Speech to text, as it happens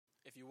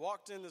If you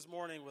walked in this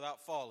morning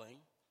without falling,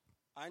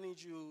 I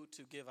need you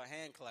to give a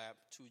hand clap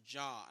to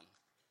John.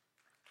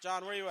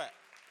 John, where you at?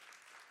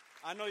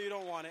 I know you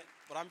don't want it,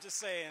 but I'm just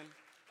saying,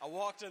 I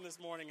walked in this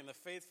morning in the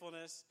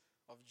faithfulness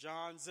of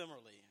John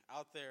Zimmerly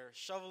out there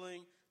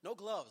shoveling. No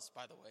gloves,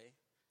 by the way.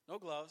 No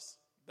gloves.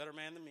 Better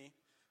man than me.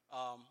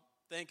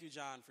 Thank you,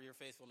 John, for your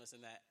faithfulness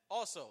in that.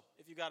 Also,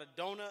 if you got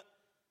a donut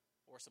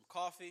or some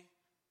coffee,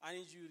 I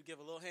need you to give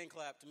a little hand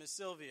clap to Miss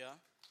Sylvia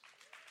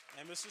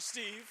and Mr.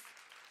 Steve.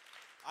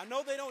 I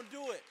know they don't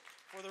do it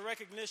for the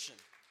recognition,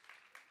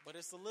 but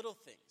it's the little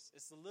things.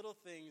 It's the little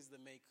things that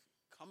make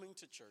coming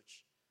to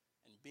church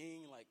and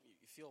being like you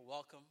feel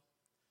welcome.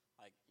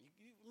 Like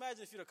you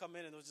imagine if you'd have come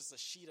in and there was just a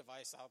sheet of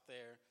ice out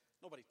there,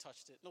 nobody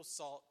touched it, no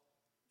salt,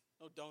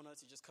 no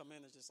donuts. You just come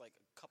in, there's just like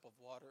a cup of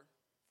water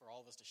for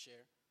all of us to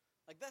share.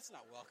 Like that's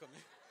not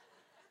welcoming,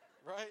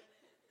 right?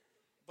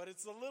 But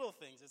it's the little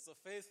things. It's the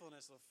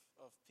faithfulness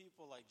of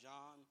people like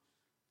John,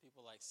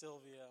 people like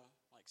Sylvia,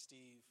 like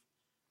Steve.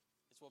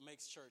 It's what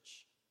makes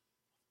church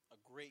a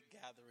great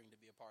gathering to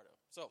be a part of.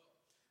 So,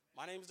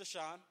 my name is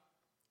Deshaun.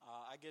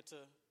 I get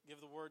to give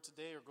the word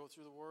today or go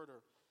through the word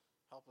or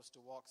help us to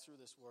walk through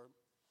this word.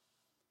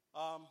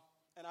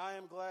 And I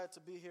am glad to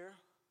be here.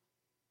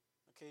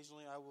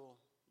 Occasionally I will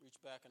reach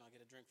back and I'll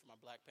get a drink from my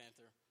Black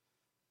Panther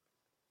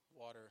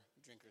water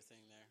drinker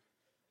thing there.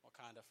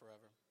 Wakanda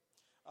forever.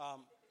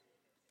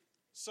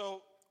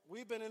 So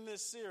we've been in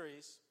this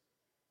series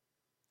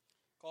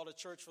called A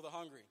Church for the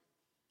Hungry.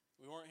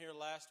 We weren't here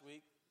last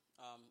week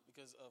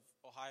because of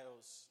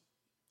Ohio's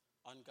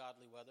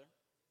ungodly weather.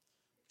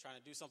 We're trying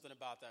to do something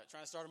about that,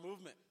 trying to start a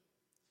movement.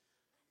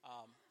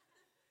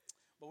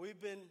 But we've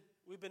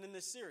been in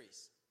this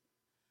series,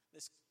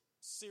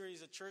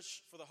 A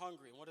Church for the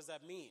Hungry. And what does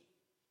that mean?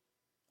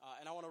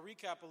 And I want to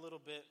recap a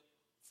little bit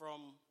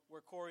from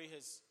where Corey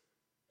has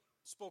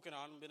spoken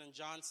on. We've been in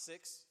John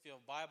 6. If you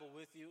have a Bible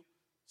with you,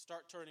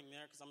 start turning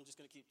there because I'm just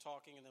going to keep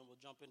talking and then we'll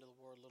jump into the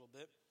word a little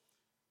bit.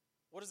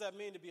 What does that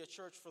mean to be a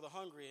church for the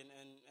hungry,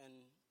 and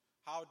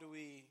how do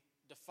we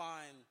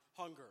define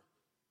hunger?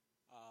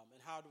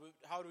 And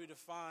how do we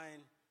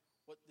define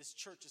what this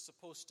church is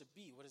supposed to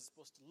be? What is it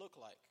supposed to look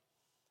like?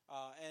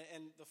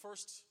 And the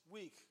first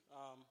week,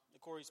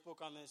 Corey spoke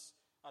on this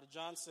out of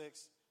John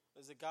 6,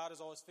 is that God is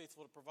always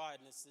faithful to provide.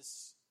 And it's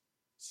this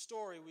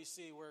story we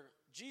see where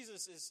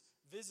Jesus is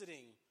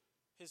visiting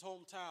his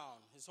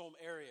hometown, his home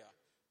area.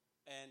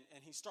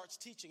 And he starts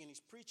teaching and he's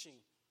preaching.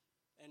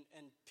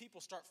 And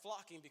people start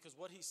flocking because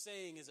what he's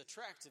saying is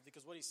attractive,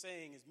 because what he's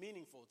saying is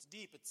meaningful, it's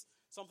deep, it's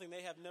something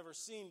they have never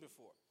seen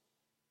before.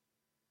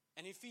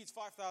 And he feeds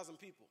 5,000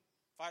 people,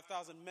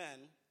 5,000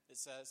 men, it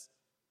says,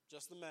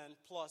 just the men,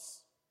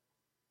 plus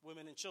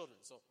women and children.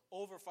 So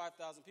over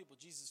 5,000 people.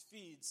 Jesus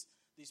feeds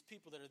these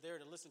people that are there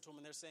to listen to him,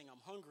 and they're saying, I'm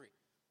hungry.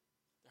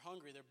 They're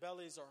hungry. Their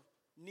bellies are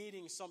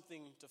needing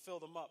something to fill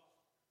them up.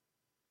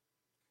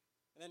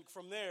 And then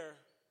from there,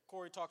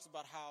 Corey talks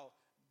about how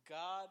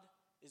God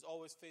is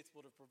always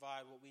faithful to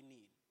provide what we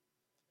need.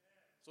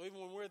 So even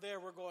when we're there,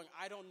 we're going,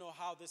 I don't know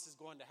how this is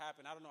going to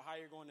happen. I don't know how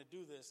you're going to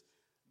do this.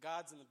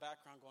 God's in the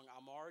background going,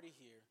 I'm already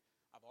here.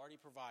 I've already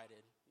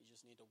provided. You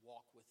just need to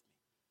walk with me.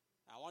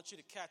 Now, I want you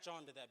to catch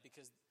on to that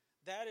because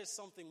that is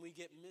something we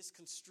get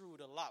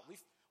misconstrued a lot. We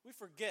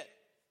forget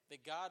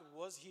that God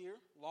was here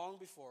long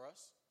before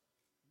us.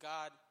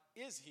 God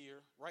is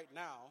here right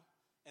now.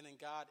 And then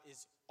God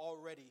is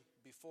already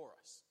before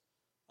us.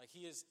 Like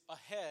he is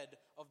ahead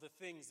of the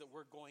things that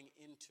we're going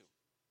into.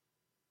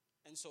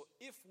 And so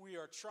if we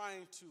are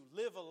trying to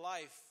live a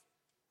life,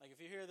 like if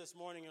you're here this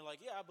morning, you're like,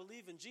 yeah, I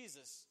believe in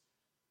Jesus.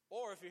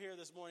 Or if you're here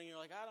this morning, you're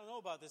like, I don't know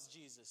about this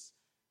Jesus.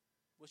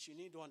 What you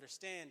need to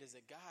understand is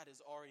that God has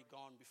already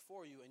gone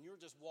before you and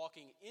you're just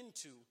walking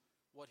into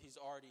what he's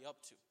already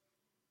up to.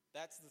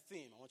 That's the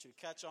theme. I want you to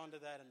catch on to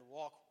that and to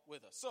walk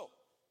with us. So,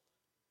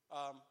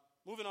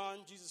 moving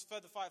on, Jesus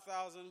fed the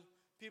 5,000.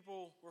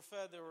 People were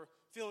fed, they were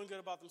feeling good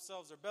about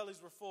themselves, their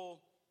bellies were full,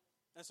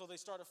 and so they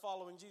started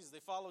following Jesus. They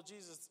followed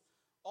Jesus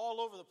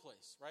all over the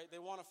place, right? They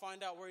want to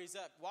find out where he's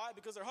at. Why?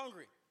 Because they're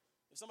hungry.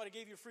 If somebody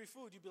gave you free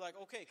food, you'd be like,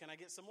 okay, can I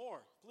get some more,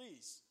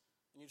 please?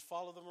 And you'd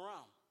follow them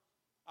around.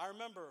 I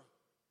remember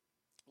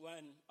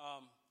when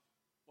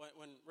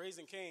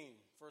Raising Cane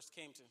first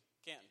came to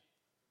Canton,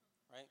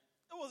 right?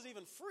 It wasn't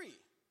even free.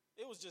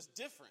 It was just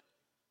different.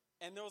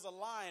 And there was a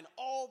line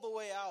all the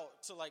way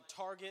out to like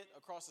Target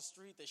across the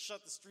street. They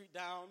shut the street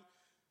down.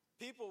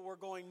 People were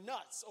going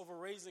nuts over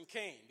Raising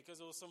Cane because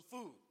it was some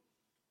food.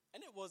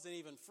 And it wasn't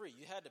even free.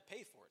 You had to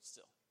pay for it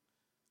still.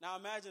 Now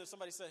imagine if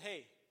somebody said,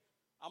 hey,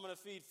 I'm going to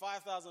feed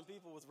 5,000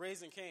 people with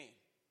Raising Cane.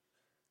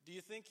 Do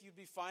you think you'd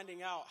be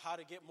finding out how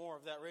to get more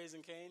of that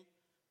Raising Cane?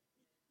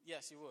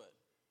 Yes, you would,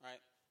 right?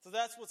 So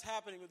that's what's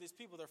happening with these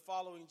people. They're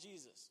following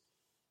Jesus.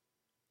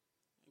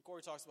 And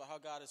Corey talks about how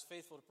God is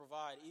faithful to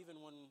provide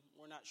even when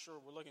we're not sure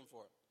we're looking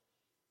for it.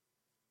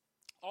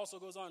 Also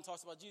goes on and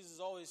talks about Jesus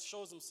always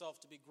shows himself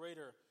to be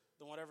greater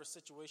than whatever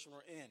situation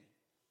we're in.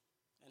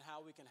 And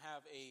how we can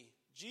have a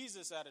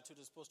Jesus attitude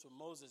as opposed to a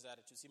Moses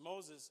attitude. See,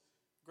 Moses,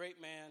 great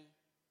man,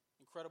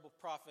 incredible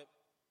prophet,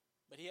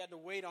 But he had to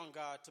wait on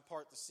God to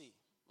part the sea,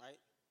 right?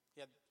 He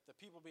had the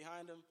people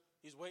behind him.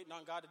 He's waiting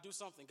on God to do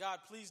something. God,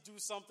 please do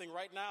something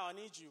right now. I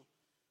need you.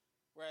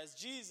 Whereas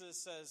Jesus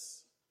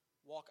says,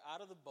 walk out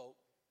of the boat,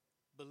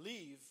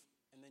 believe,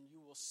 and then you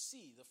will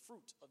see the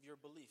fruit of your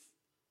belief.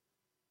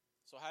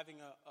 So having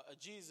a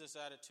Jesus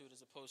attitude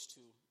as opposed to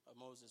a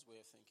Moses way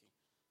of thinking.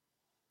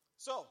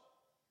 So,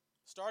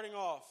 starting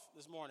off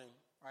this morning,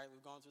 right,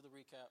 we've gone through the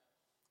recap.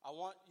 I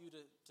want you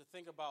to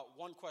think about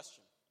one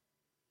question.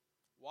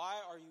 Why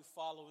are you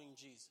following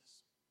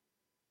Jesus?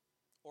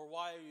 Or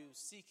why are you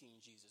seeking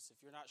Jesus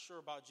if you're not sure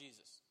about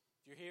Jesus?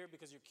 If you're here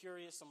because you're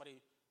curious,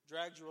 somebody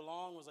dragged you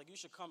along, was like, you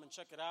should come and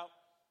check it out.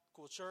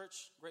 Cool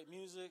church, great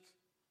music.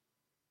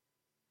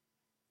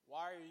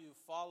 Why are you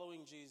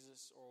following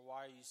Jesus or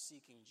why are you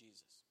seeking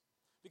Jesus?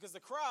 Because the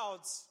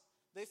crowds,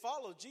 they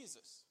followed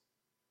Jesus.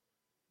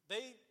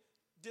 They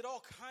did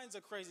all kinds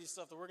of crazy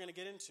stuff that we're going to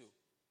get into.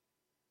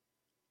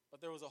 But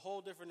there was a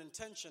whole different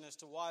intention as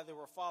to why they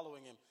were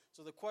following him.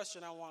 So the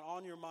question I want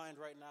on your mind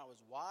right now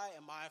is, why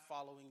am I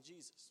following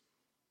Jesus?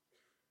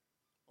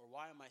 Or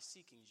why am I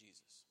seeking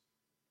Jesus?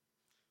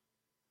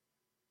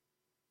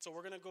 So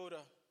we're going to go to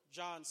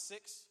John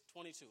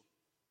 6:22.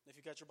 If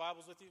you got your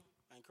Bibles with you,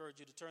 I encourage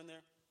you to turn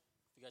there.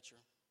 If you got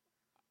your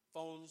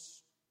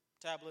phones,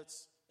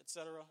 tablets,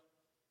 etc.,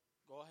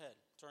 go ahead,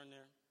 turn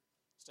there.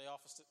 Stay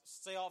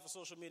off of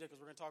social media because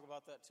we're going to talk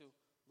about that too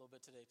a little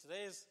bit today.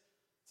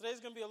 Today's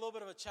going to be a little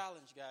bit of a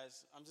challenge,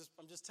 guys. I'm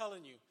just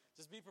telling you.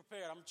 Just be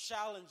prepared. I'm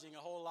challenging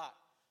a whole lot,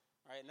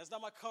 right? And that's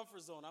not my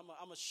comfort zone.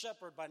 I'm a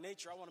shepherd by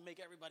nature. I want to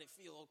make everybody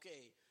feel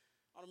okay.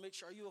 I want to make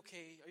sure, are you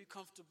okay? Are you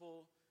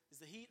comfortable? Is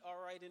the heat all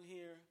right in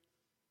here?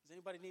 Does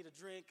anybody need a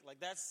drink? Like,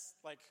 that's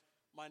like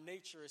my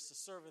nature is to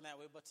serve in that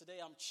way. But today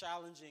I'm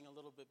challenging a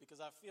little bit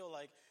because I feel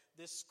like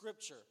this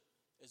scripture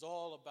is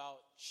all about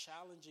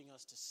challenging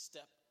us to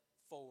step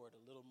forward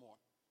a little more.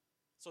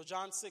 So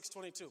John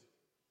 6:22.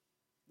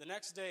 The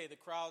next day, the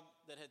crowd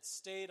that had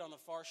stayed on the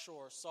far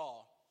shore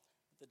saw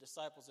that the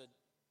disciples had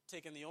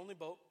taken the only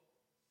boat,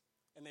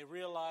 and they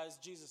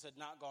realized Jesus had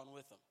not gone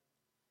with them.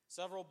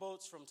 Several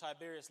boats from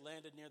Tiberias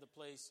landed near the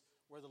place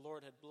where the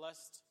Lord had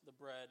blessed the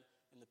bread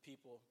and the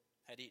people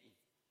had eaten.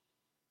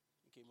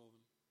 We keep moving.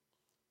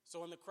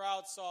 So when the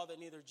crowd saw that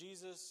neither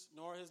Jesus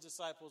nor his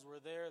disciples were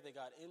there, they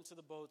got into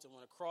the boats and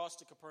went across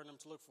to Capernaum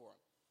to look for him.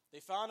 They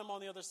found him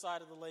on the other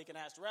side of the lake and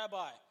asked,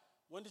 Rabbi,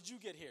 when did you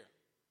get here?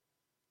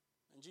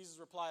 And Jesus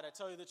replied, I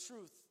tell you the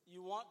truth,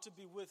 you want to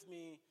be with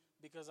me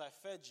because I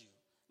fed you,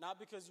 not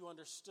because you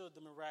understood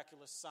the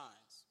miraculous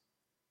signs.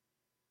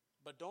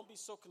 But don't be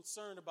so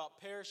concerned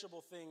about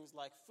perishable things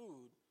like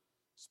food.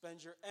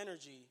 Spend your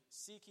energy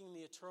seeking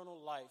the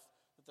eternal life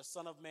that the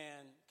Son of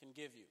Man can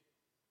give you.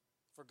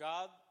 For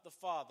God the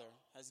Father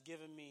has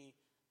given me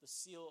the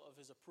seal of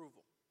his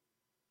approval.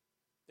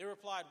 They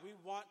replied, we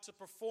want to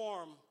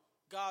perform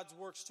God's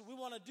works too. We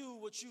want to do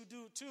what you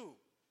do too.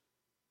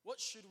 What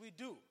should we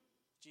do?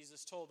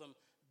 Jesus told them,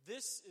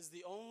 this is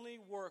the only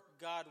work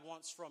God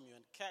wants from you.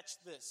 And catch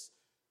this,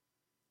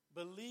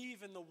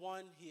 believe in the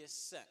one he has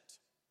sent.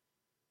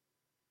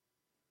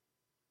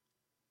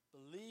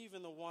 Believe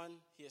in the one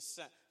he has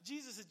sent.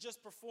 Jesus had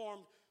just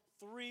performed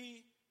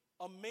 3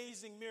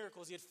 amazing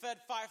miracles. He had fed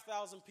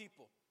 5,000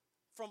 people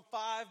from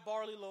 5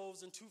 barley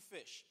loaves and 2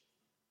 fish.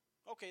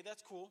 Okay,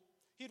 that's cool.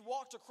 He'd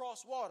walked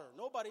across water.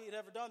 Nobody had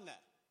ever done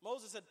that.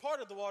 Moses had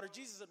parted the water.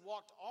 Jesus had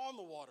walked on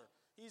the water.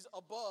 He's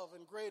above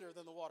and greater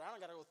than the water. I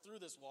don't got to go through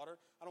this water.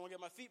 I don't want to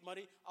get my feet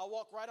muddy. I'll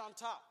walk right on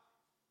top.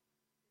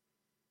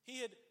 He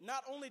had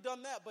not only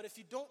done that, but if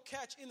you don't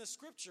catch in the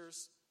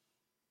scriptures,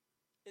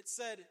 it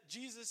said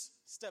Jesus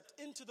stepped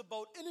into the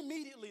boat and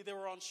immediately they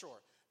were on shore.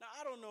 Now,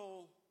 I don't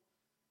know.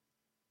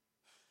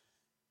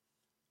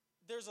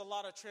 There's a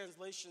lot of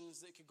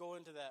translations that could go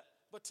into that.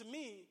 But to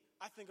me,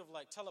 I think of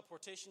like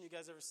teleportation. You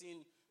guys ever seen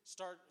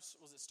Star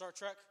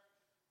Trek?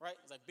 Right?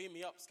 It's like, beam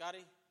me up, Scotty.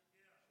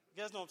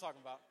 You guys know what I'm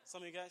talking about.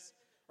 Some of you guys.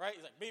 Right?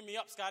 He's like, beam me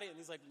up, Scotty. And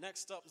he's like,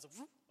 next up. He's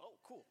like, oh,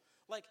 cool.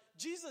 Like,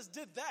 Jesus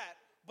did that,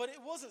 but it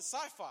wasn't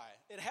sci-fi.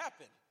 It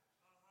happened.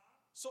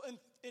 So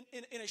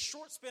in a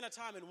short span of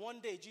time, in one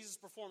day, Jesus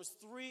performs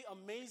 3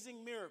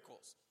 amazing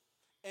miracles.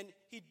 And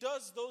he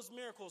does those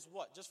miracles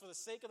what? Just for the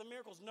sake of the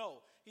miracles?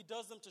 No. He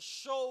does them to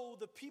show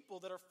the people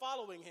that are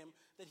following him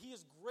that he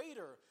is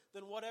greater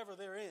than whatever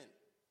they're in.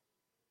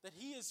 That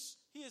he's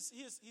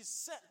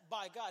sent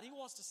by God. He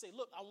wants to say,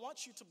 look, I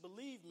want you to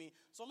believe me,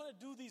 so I'm going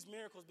to do these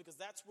miracles because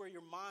that's where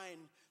your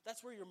mind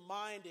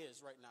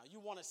is right now. You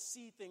want to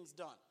see things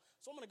done.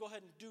 So I'm going to go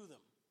ahead and do them.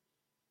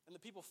 And the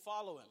people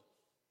follow him.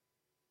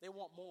 They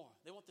want more.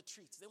 They want the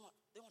treats. They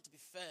want to be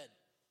fed.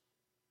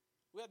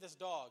 We had this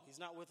dog. He's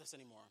not with us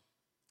anymore.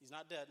 He's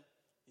not dead.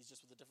 He's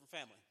just with a different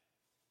family.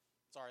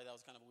 Sorry, that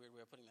was kind of a weird way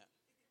of putting that.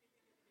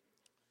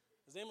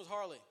 His name was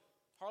Harley.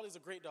 Harley's a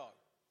great dog.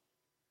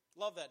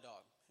 Love that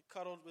dog. He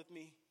cuddled with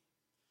me.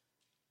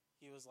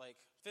 He was like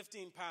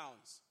 15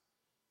 pounds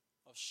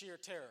of sheer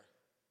terror.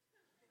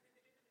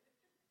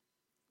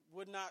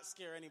 Would not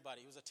scare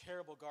anybody. He was a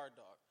terrible guard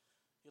dog.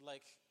 He'd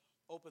like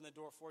open the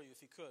door for you if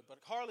he could. But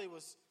Harley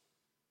was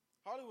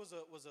Harley was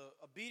a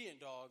obedient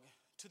dog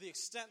to the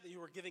extent that you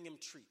were giving him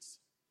treats.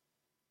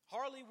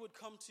 Harley would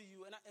come to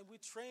you, and we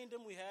trained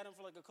him. We had him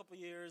for like a couple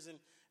years, and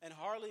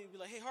Harley would be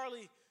like, "Hey,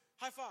 Harley,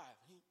 high five."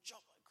 And he'd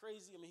jump like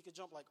crazy. I mean, he could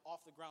jump like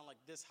off the ground like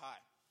this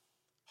high.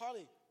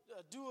 Harley,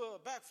 do a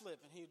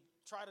backflip, and he'd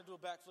try to do a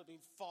backflip, and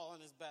he'd fall on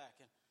his back.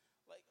 And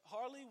like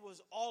Harley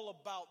was all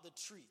about the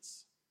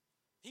treats.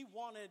 He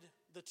wanted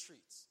the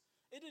treats.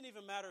 It didn't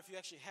even matter if you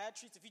actually had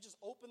treats. If you just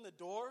opened the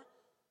door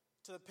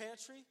to the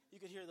pantry, you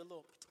could hear the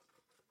little,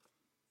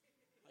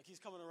 like he's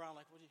coming around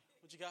like,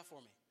 what you got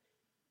for me?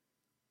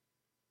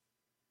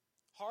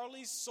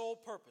 Harley's sole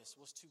purpose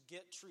was to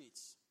get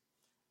treats.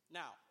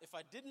 Now, if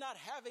I did not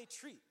have a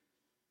treat,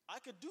 I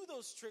could do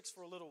those tricks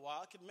for a little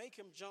while. I could make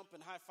him jump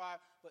and high five,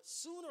 but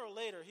sooner or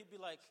later he'd be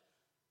like,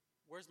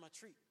 "Where's my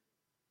treat?"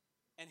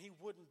 And he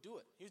wouldn't do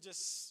it. He would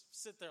just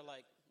sit there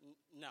like,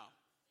 "No."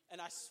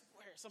 And I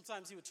swear,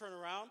 sometimes he would turn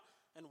around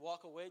and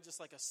walk away just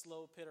like a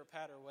slow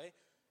pitter-patter way,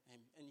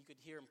 and you could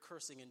hear him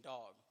cursing in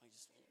dog.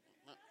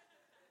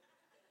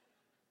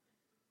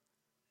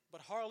 But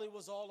Harley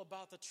was all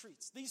about the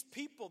treats. These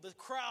people, the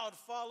crowd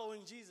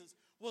following Jesus,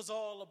 was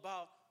all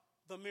about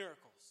the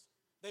miracles.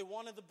 They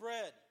wanted the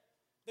bread.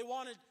 They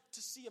wanted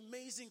to see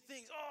amazing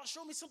things. "Oh,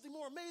 show me something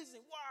more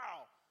amazing.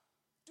 Wow.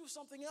 Do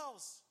something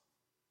else.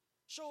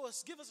 Show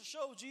us, give us a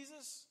show,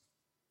 Jesus."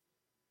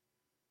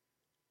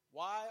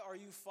 Why are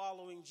you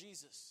following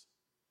Jesus?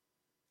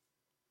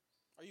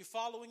 Are you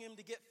following him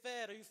to get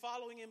fed? Are you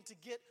following him to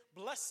get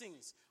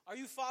blessings? Are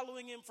you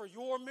following him for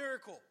your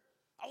miracle?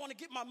 I want to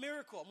get my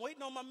miracle. I'm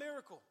waiting on my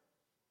miracle.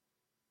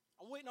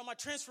 I'm waiting on my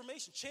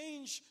transformation.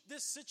 Change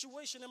this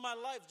situation in my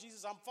life,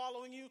 Jesus. I'm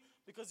following you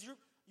because you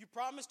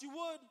promised you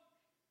would.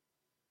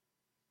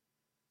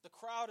 The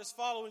crowd is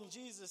following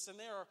Jesus, and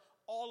they are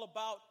all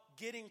about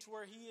getting to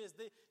where he is.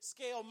 They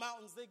scale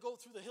mountains. They go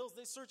through the hills.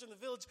 They search in the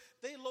village.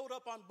 They load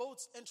up on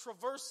boats and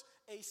traverse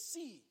a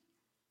sea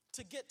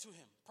to get to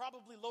him.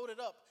 Probably loaded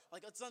up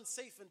like it's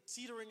unsafe and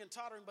teetering and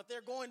tottering, but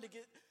they're going to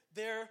get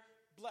their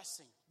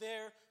blessing,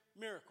 their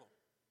miracle.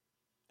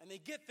 And they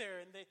get there,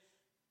 and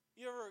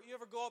you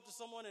ever go up to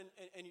someone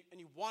and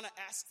you want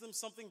to ask them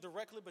something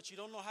directly, but you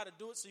don't know how to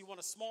do it, so you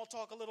want to small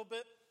talk a little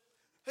bit?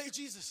 "Hey,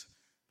 Jesus,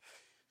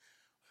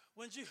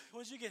 when'd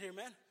you get here,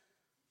 man?"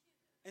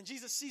 And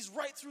Jesus sees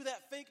right through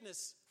that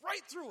fakeness,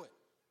 right through it.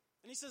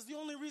 And he says, "The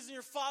only reason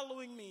you're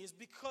following me is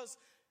because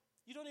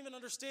you don't even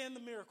understand the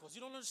miracles.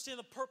 You don't understand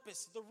the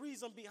purpose, the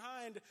reason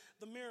behind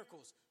the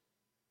miracles.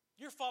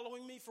 You're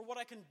following me for what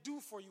I can do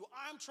for you.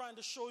 I'm trying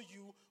to show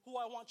you who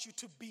I want you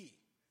to be."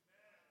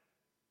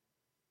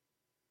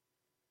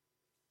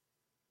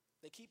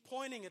 They keep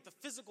pointing at the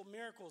physical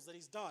miracles that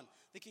he's done.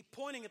 They keep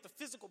pointing at the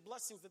physical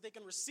blessings that they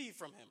can receive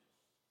from him.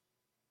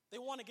 They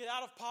want to get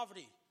out of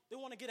poverty. They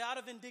want to get out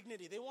of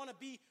indignity. They want to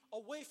be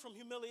away from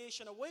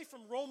humiliation, away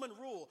from Roman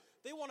rule.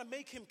 They want to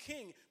make him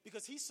king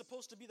because he's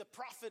supposed to be the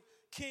prophet,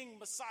 king,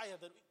 Messiah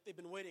that they've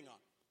been waiting on.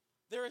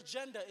 Their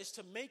agenda is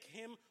to make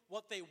him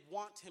what they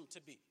want him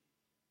to be.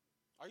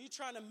 Are you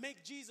trying to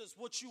make Jesus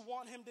what you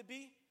want him to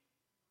be?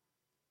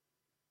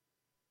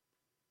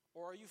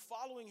 Or are you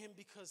following him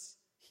because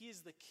he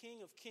is the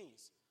King of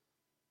Kings?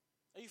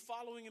 Are you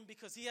following him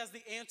because he has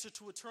the answer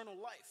to eternal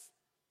life?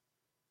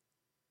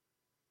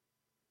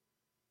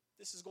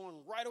 This is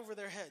going right over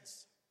their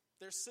heads.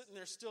 They're sitting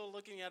there still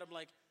looking at him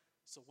like,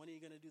 "So when are you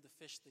going to do the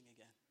fish thing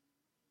again?"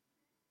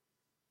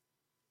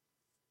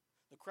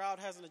 The crowd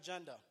has an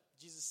agenda.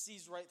 Jesus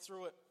sees right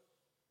through it.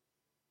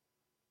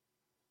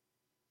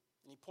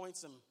 And he points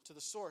them to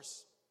the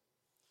source.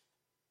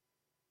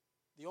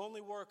 The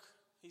only work,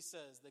 he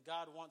says, that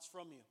God wants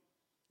from you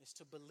is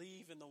to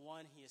believe in the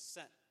one he has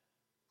sent.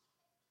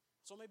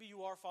 So maybe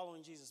you are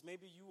following Jesus.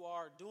 Maybe you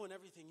are doing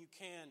everything you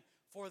can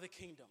for the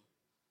kingdom.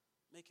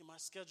 Making my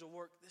schedule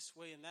work this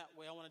way and that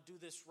way. I want to do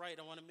this right.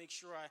 I want to make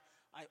sure I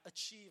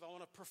achieve. I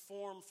want to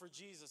perform for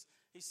Jesus.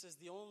 He says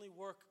the only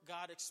work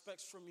God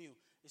expects from you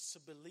is to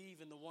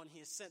believe in the one he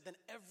has sent. Then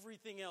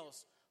everything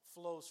else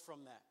flows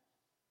from that.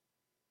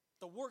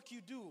 The work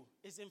you do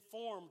is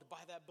informed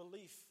by that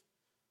belief.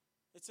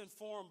 It's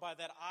informed by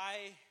that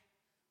I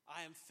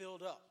am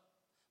filled up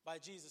by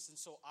Jesus. And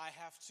so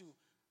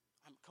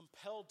I'm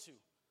compelled to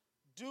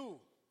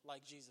do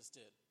like Jesus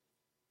did.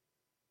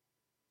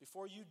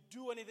 Before you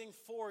do anything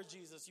for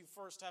Jesus, you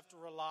first have to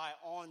rely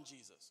on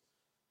Jesus.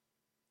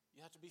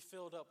 You have to be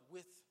filled up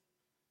with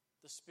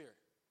the Spirit.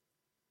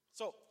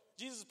 So,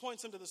 Jesus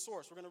points him to the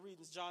source. We're going to read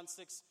in John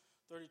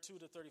 6:32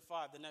 to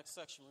 35, the next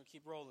section. We're going to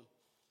keep rolling.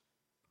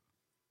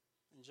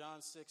 In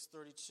John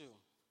 6:32.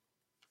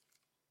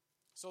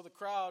 So the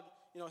crowd,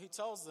 he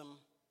tells them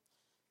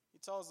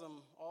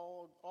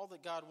all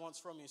that God wants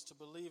from you is to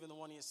believe in the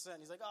one he has sent.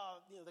 He's like,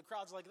 the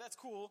crowd's like, "That's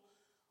cool.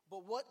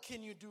 But what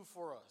can you do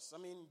for us?" I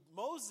mean,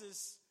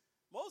 Moses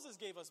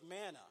gave us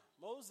manna.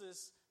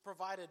 Moses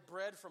provided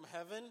bread from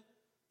heaven,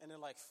 and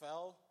it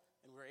fell,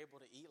 and we were able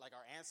to eat. Like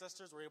our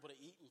ancestors were able to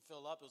eat and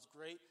fill up. It was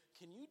great.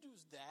 Can you do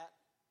that?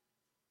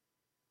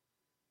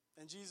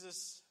 And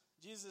Jesus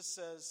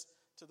says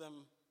to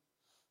them,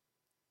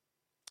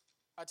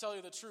 I tell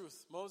you the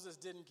truth, Moses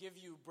didn't give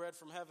you bread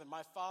from heaven.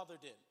 My Father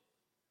did.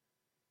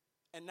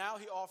 And now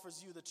he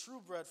offers you the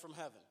true bread from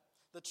heaven.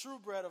 The true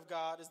bread of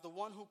God is the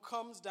one who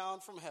comes down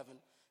from heaven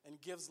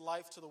and gives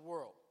life to the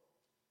world.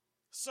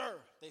 Sir,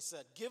 they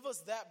said, give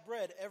us that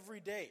bread every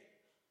day.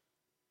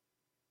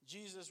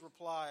 Jesus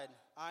replied,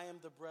 I am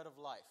the bread of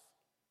life.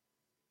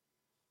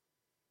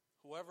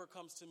 Whoever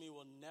comes to me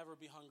will never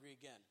be hungry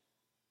again.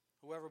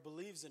 Whoever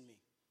believes in me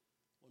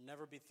will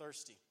never be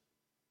thirsty.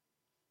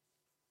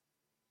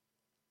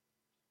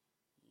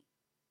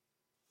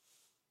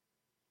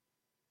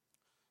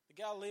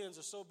 The Galileans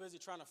are so busy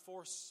trying to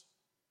force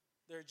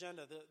their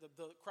agenda.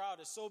 The crowd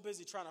is so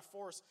busy trying to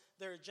force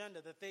their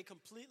agenda that they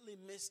completely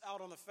miss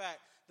out on the fact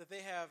that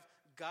they have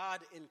God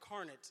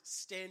incarnate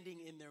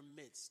standing in their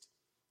midst.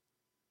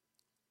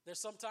 There's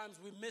sometimes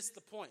we miss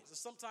the point.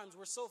 Sometimes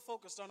we're so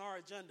focused on our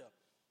agenda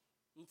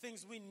and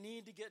things we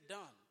need to get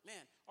done.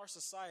 Man, our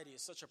society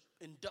is such an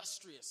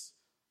industrious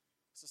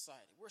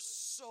society. We're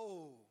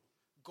so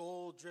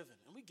goal-driven,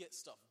 and we get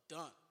stuff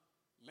done.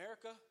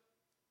 America,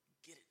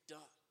 get it done.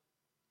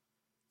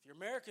 If you're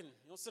American,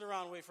 you don't sit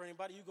around and wait for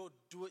anybody. You go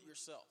do it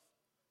yourself.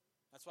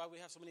 That's why we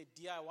have so many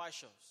DIY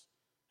shows.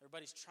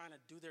 Everybody's trying to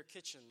do their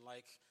kitchen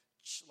like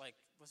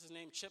what's his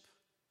name, Chip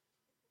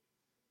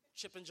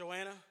and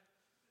Joanna.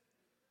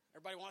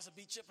 Everybody wants to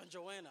be Chip and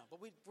Joanna,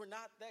 but we're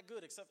not that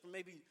good except for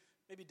maybe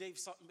Dave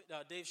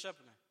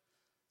Shepner.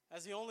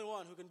 As the only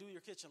one who can do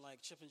your kitchen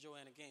like Chip and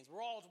Joanna Gaines.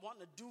 We're all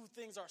wanting to do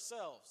things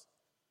ourselves.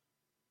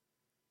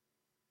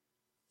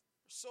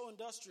 We're so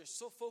industrious,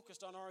 so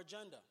focused on our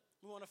agenda.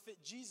 We want to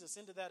fit Jesus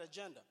into that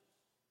agenda.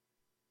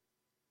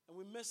 And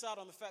we miss out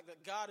on the fact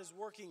that God is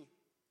working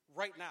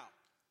right now.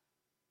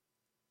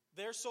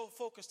 They're so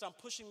focused on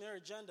pushing their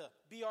agenda,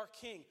 be our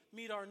king,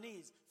 meet our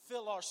needs,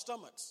 fill our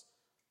stomachs,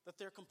 that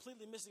they're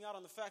completely missing out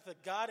on the fact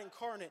that God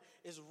incarnate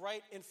is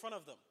right in front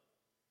of them.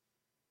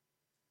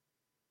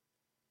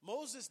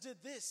 Moses did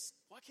this.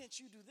 Why can't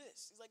you do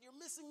this? He's like, you're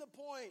missing the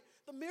point.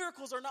 The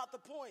miracles are not the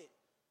point.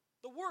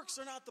 The works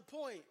are not the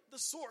point. The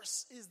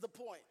source is the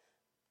point.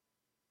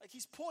 Like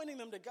he's pointing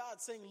them to God,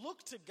 saying,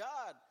 look to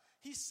God.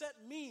 He sent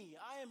me.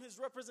 I am his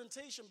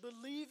representation.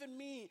 Believe in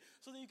me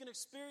so that you can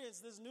experience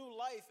this new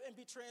life and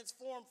be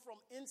transformed from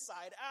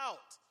inside out.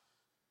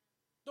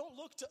 Don't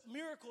look to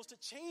miracles to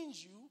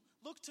change you.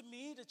 Look to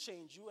me to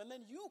change you, and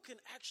then you can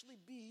actually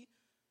be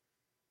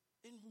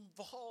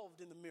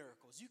involved in the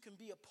miracles. You can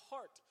be a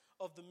part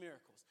of the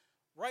miracles.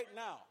 Right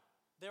now,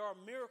 there are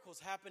miracles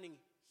happening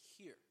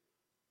here.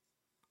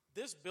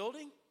 This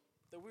building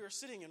that we are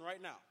sitting in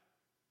right now,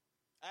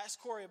 ask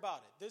Corey about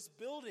it. This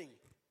building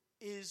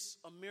is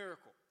a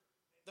miracle.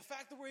 The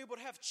fact that we're able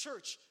to have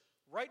church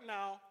right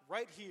now,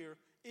 right here,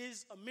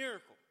 is a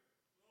miracle.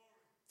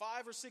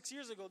 5 or 6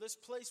 years ago, this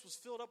place was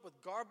filled up with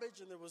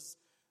garbage, and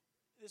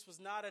this was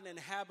not an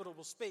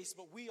inhabitable space,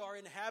 but we are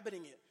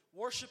inhabiting it,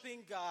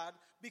 worshiping God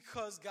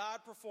because God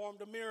performed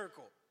a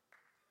miracle.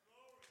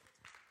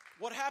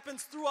 What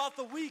happens throughout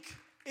the week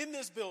in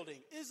this building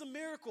is a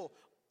miracle.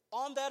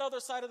 On that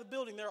other side of the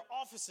building, there are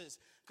offices.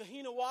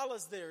 Kahina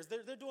Walla's there.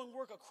 They're doing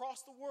work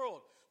across the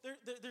world.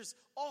 There's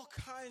all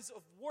kinds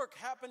of work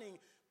happening,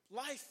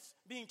 life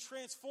being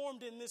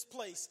transformed in this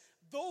place.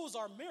 Those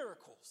are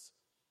miracles.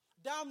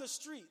 Down the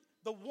street,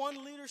 the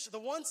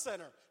one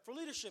center for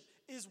leadership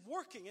is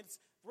working.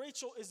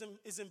 Rachel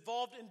is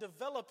involved in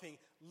developing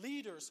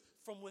leaders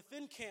from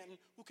within Canton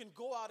who can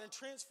go out and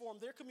transform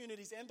their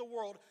communities and the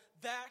world.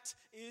 That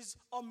is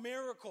a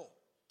miracle.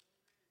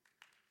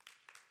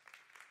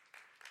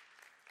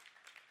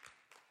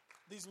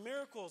 These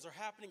miracles are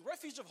happening.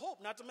 Refuge of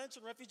Hope, not to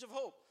mention Refuge of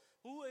Hope.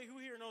 Who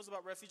here knows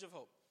about Refuge of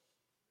Hope?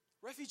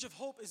 Refuge of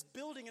Hope is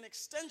building an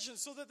extension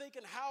so that they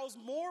can house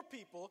more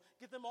people,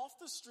 get them off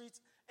the streets,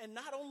 and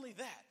not only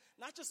that,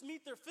 not just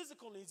meet their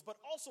physical needs, but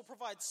also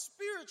provide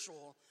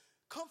spiritual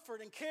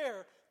comfort and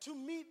care to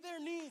meet their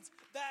needs.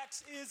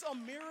 That is a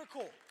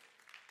miracle.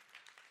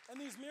 And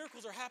these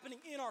miracles are happening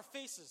in our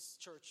faces,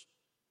 church.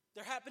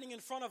 They're happening in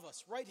front of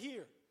us, right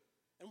here.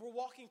 And we're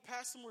walking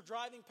past them, we're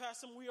driving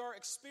past them, we are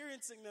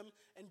experiencing them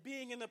and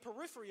being in the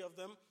periphery of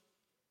them.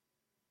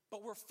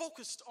 But we're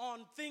focused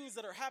on things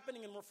that are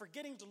happening, and we're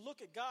forgetting to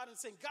look at God and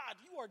saying, God,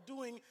 you are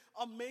doing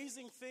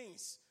amazing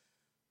things.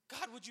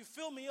 God, would you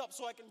fill me up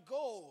so I can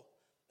go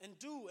and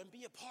do and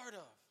be a part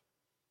of?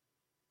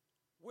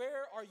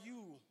 Where are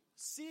you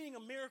seeing a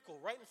miracle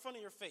right in front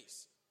of your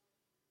face?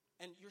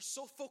 And you're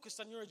so focused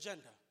on your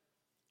agenda.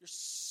 You're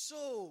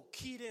so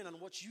keyed in on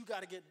what you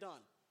got to get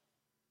done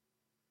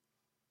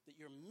that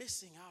you're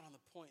missing out on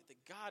the point that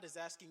God is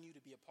asking you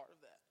to be a part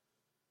of that.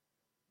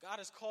 God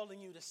is calling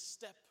you to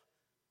step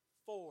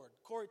forward.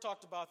 Corey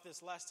talked about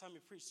this last time he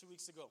preached 2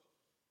 weeks ago.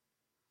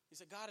 He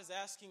said God is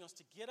asking us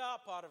to get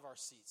up out of our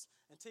seats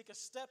and take a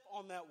step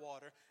on that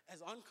water,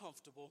 as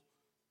uncomfortable,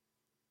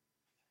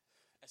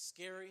 as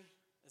scary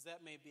as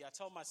that may be. I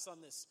tell my son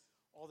this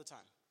all the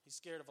time. He's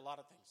scared of a lot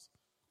of things.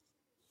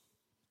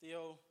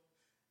 Theo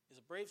is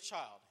a brave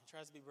child. He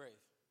tries to be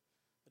brave.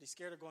 But he's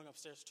scared of going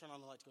upstairs to turn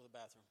on the light to go to the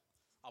bathroom.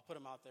 I'll put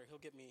him out there. He'll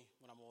get me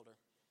when I'm older.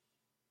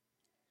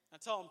 I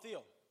tell him,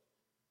 Theo,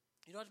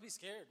 You don't have to be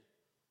scared.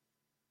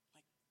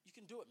 Like, you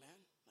can do it, man.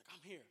 Like,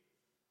 I'm here.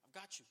 I've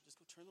got you. Just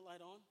go turn the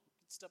light on,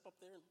 step up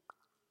there and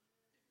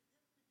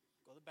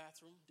go to the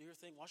bathroom, do your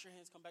thing, wash your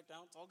hands, come back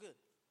down. It's all good.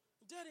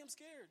 Daddy, I'm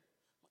scared.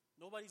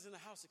 Nobody's in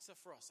the house except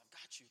for us. I've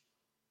got you.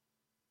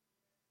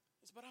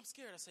 He said, but I'm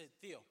scared. I said,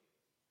 Theo,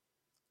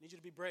 I need you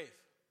to be brave.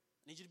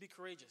 I need you to be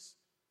courageous.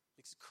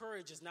 Because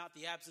courage is not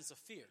the absence of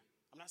fear.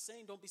 I'm not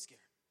saying don't be scared.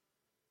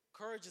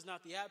 Courage is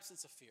not the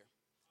absence of fear.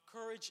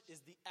 Courage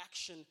is the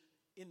action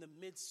in the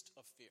midst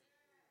of fear.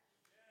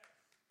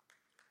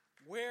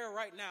 Where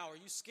right now are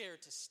you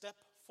scared to step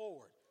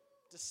forward,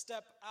 to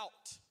step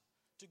out,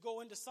 to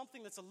go into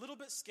something that's a little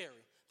bit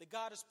scary, that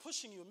God is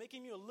pushing you and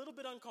making you a little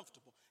bit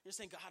uncomfortable? You're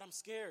saying, God, I'm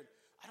scared.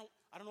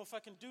 I don't know if I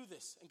can do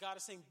this. And God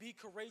is saying, be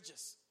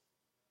courageous.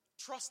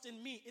 Trust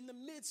in me in the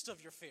midst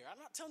of your fear. I'm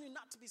not telling you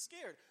not to be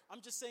scared.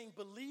 I'm just saying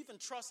believe and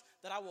trust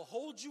that I will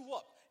hold you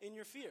up in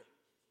your fear.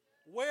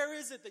 Where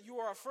is it that you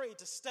are afraid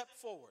to step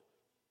forward?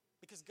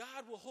 Because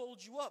God will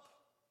hold you up.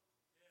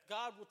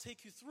 God will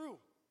take you through.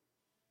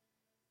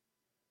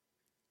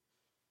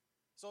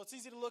 So it's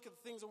easy to look at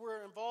the things that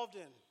we're involved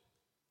in,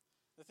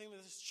 the thing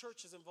that this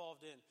church is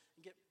involved in,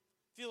 and get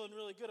feeling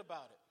really good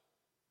about it.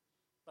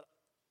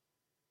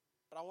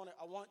 But I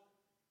want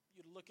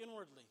you to look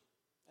inwardly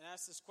and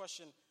ask this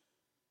question: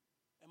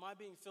 am I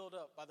being filled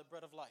up by the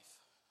bread of life?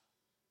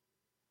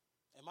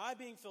 Am I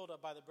being filled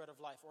up by the bread of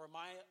life, or am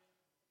I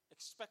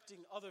expecting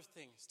other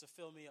things to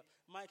fill me up?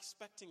 Am I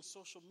expecting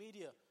social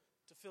media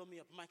to fill me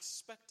up? Am I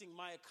expecting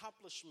my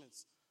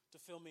accomplishments to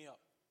fill me up?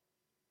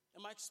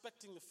 Am I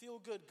expecting the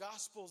feel-good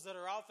gospels that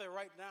are out there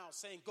right now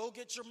saying, go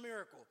get your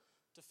miracle,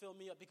 to fill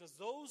me up? Because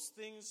those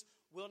things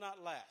will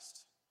not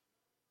last.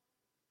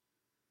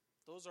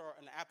 Those are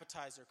an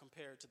appetizer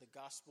compared to the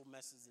gospel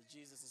message that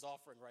Jesus is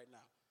offering right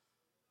now.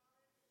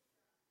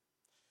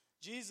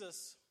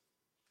 Jesus,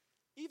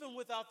 even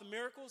without the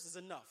miracles, is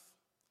enough.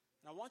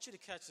 And I want you to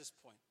catch this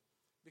point,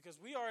 because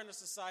we are in a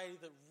society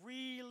that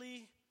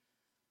really,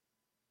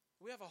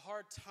 we have a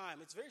hard time.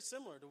 It's very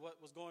similar to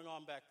what was going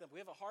on back then. We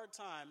have a hard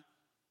time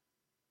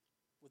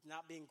with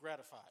not being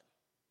gratified.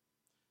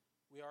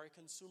 We are a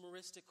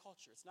consumeristic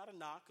culture. It's not a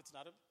knock. It's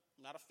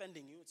not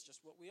offending you. It's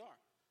just what we are.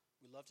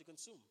 We love to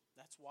consume.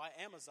 That's why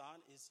Amazon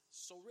is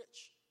so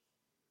rich.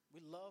 I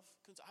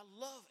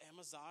love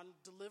Amazon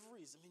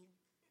deliveries. I mean,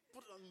 you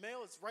put it on the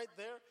mail, it's right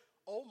there.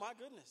 Oh my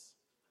goodness.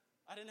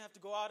 I didn't have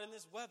to go out in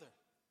this weather.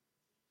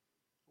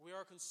 We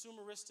are a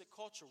consumeristic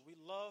culture. We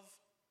love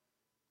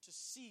to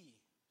see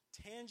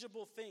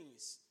tangible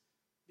things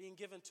being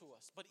given to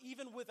us. But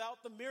even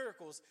without the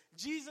miracles,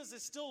 Jesus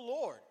is still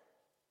Lord.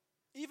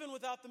 Even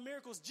without the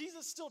miracles,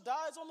 Jesus still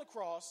dies on the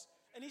cross,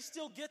 and he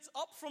still gets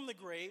up from the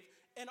grave,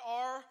 and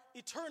our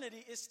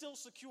eternity is still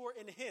secure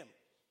in him.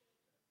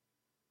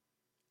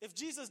 If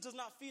Jesus does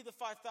not feed the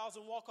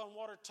 5,000, walk on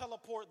water,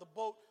 teleport the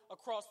boat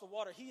across the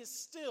water, he is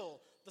still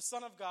the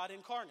Son of God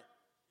incarnate.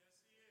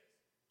 Yes,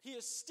 he is. He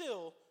is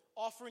still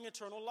offering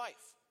eternal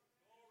life.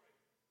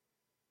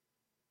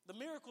 The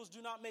miracles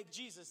do not make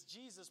Jesus.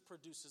 Jesus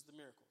produces the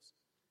miracles.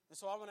 And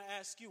so I want to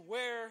ask you,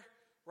 where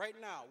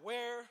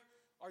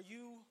are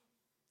you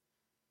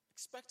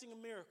expecting a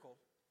miracle?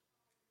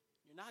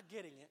 You're not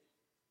getting it.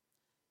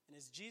 And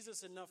is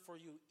Jesus enough for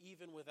you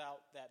even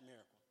without that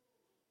miracle?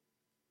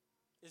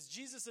 Is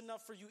Jesus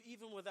enough for you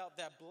even without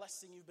that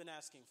blessing you've been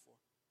asking for?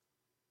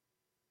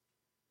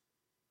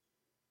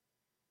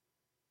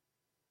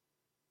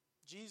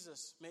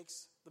 Jesus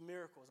makes the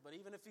miracles, but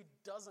even if he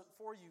doesn't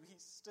for you, he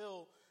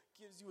still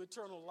gives you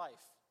eternal life.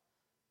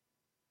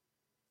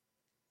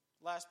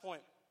 Last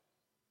point.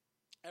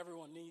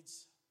 Everyone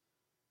needs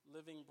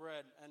living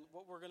bread. And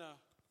what we're going to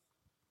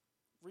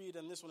read,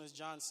 and this one is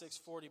John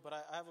 6:40, but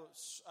I have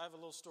a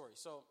little story.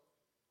 So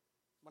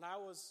when I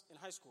was in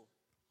high school,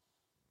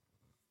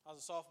 I was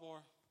a sophomore.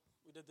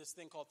 We did this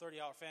thing called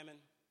 30-hour famine.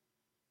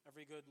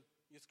 Every good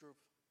youth group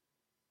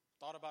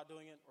thought about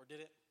doing it or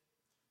did it.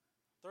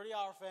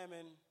 30-hour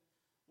famine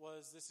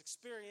was this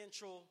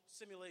experiential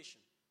simulation.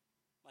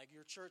 Like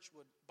your church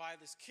would buy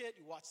this kit,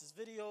 you watch these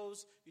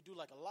videos, you do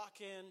like a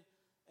lock-in,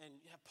 and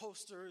you have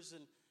posters,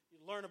 and you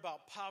learn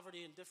about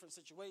poverty in different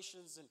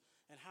situations and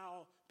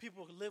how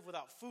people live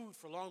without food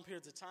for long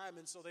periods of time.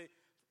 And so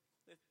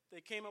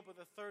they came up with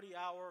a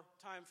 30-hour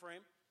time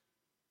frame.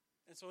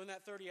 And so in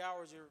that 30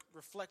 hours, you're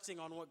reflecting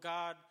on what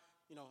God,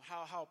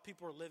 how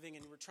people are living,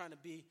 and we're trying to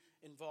be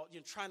involved,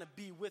 trying to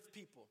be with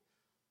people.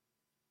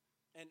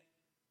 And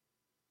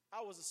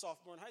I was a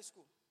sophomore in high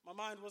school. My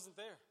mind wasn't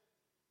there.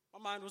 My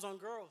mind was on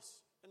girls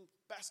and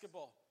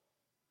basketball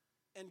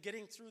and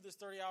getting through this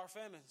 30-hour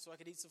famine so I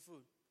could eat some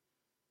food.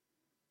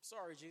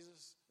 Sorry,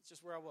 Jesus. It's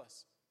just where I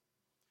was.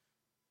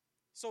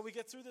 So we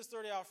get through this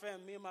 30-hour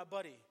famine, me and my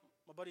buddy.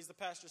 My buddy's the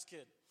pastor's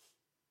kid.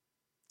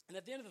 And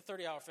at the end of the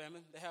 30-hour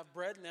famine, they have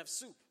bread and they have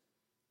soup.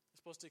 You're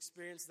supposed to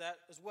experience that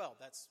as well.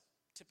 That's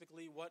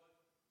typically what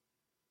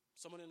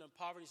someone in a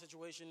poverty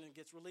situation and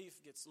gets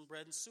relief, gets some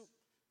bread and soup.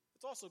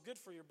 It's also good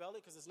for your belly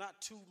because it's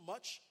not too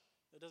much.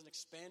 It doesn't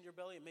expand your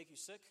belly and make you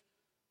sick.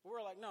 But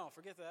we're like, no,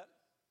 forget that.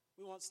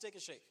 We want steak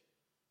and shake.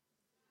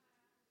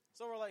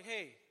 So we're like,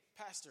 hey,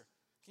 pastor,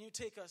 can you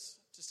take us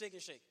to Steak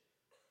and Shake?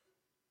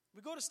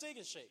 We go to Steak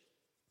and Shake.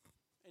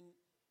 And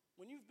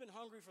when you've been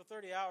hungry for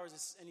 30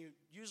 hours and you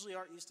usually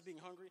aren't used to being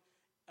hungry,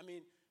 I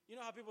mean, you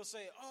know how people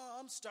say, oh,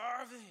 I'm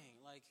starving,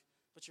 like,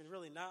 but you're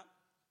really not.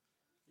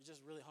 You're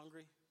just really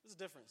hungry. There's a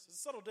difference. It's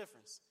a subtle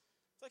difference.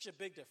 It's actually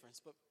a big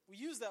difference, but we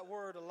use that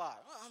word a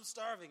lot. Oh, I'm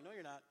starving. No,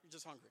 you're not. You're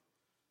just hungry,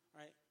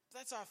 right?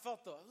 That's how I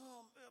felt, though.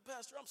 Oh,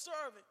 pastor, I'm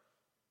starving.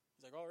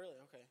 He's like, oh, really?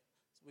 Okay.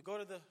 So we go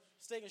to the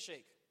Steak and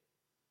Shake.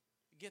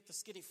 We get the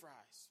skinny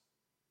fries.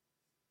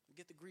 We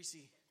get the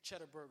greasy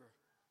cheddar burger.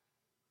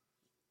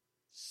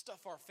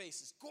 Stuff our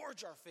faces,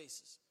 gorge our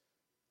faces.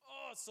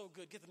 Oh, it's so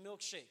good. Get the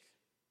milkshake.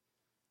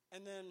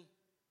 And then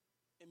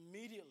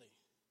immediately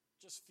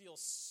just feel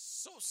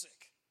so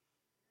sick.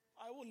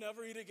 I will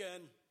never eat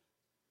again.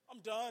 I'm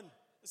done.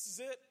 This is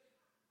it.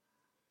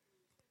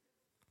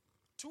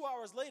 2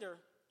 hours later,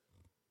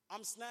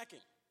 I'm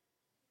snacking.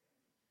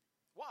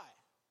 Why?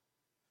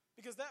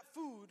 Because that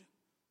food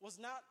was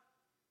not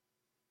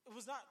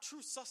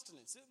true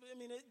sustenance. It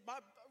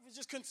was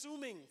just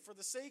consuming for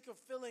the sake of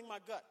filling my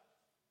gut.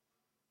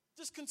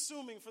 Just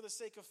consuming for the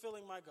sake of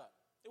filling my gut.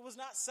 It was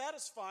not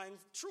satisfying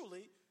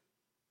truly.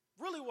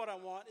 Really what I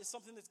want is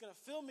something that's going to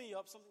fill me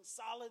up, something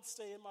solid,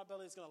 stay in my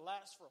belly, that's going to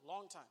last for a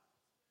long time.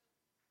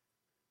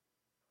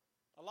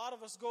 A lot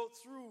of us go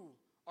through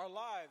our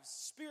lives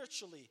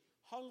spiritually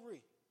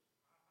hungry,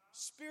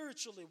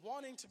 spiritually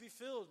wanting to be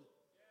filled,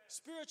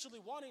 spiritually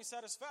wanting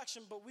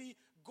satisfaction, but we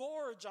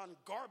gorge on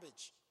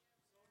garbage.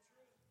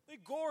 We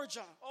gorge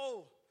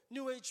on,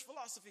 New Age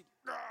philosophy.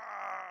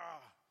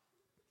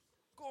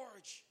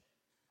 Gorge.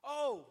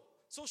 Oh,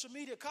 social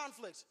media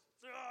conflicts.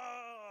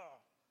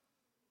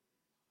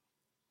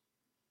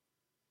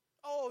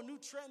 Oh, new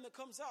trend that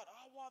comes out.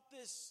 I want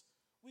this.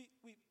 We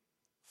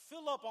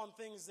fill up on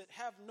things that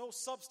have no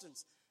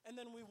substance, and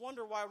then we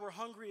wonder why we're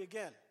hungry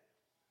again.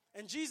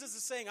 And Jesus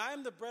is saying, I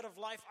am the bread of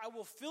life. I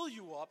will fill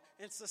you up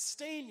and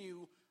sustain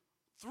you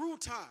through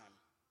time.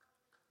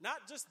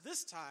 Not just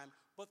this time,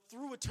 but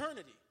through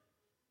eternity.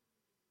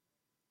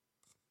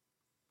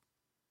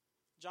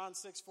 John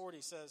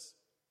 6:40 says,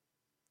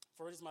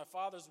 for it is my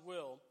Father's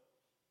will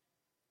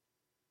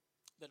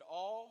that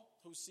all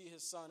who see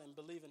his Son and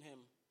believe in him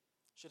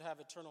should have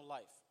eternal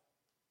life.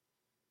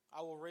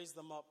 I will raise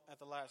them up at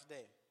the last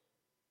day.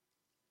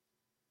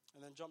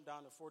 And then jump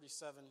down to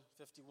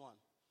 47:51.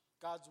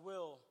 God's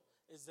will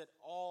is that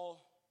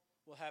all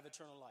will have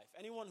eternal life.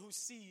 Anyone who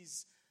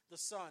sees the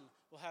Son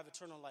will have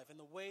eternal life. And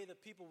the way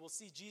that people will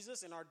see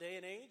Jesus in our day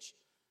and age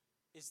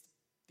is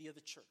via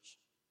the church.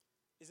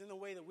 Is in the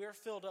way that we're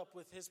filled up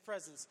with his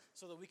presence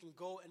so that we can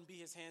go and be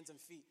his hands and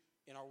feet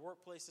in our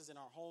workplaces, in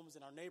our homes,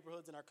 in our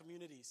neighborhoods, in our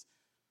communities.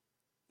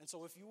 And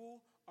so if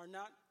you are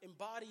not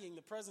embodying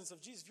the presence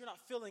of Jesus, if you're not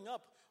filling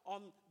up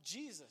on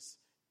Jesus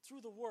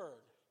through the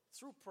word,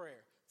 through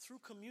prayer, through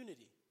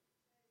community,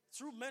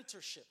 through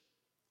mentorship,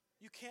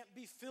 you can't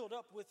be filled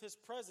up with his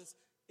presence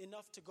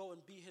enough to go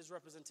and be his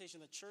representation.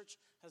 The church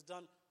has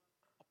done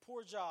a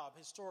poor job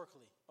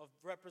historically of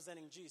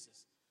representing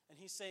Jesus. And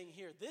he's saying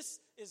here, this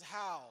is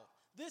how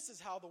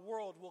the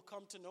world will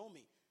come to know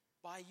me,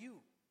 by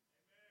you.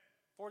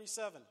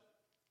 47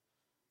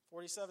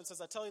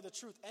 says, I tell you the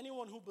truth,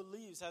 anyone who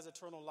believes has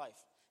eternal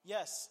life.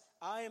 Yes,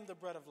 I am the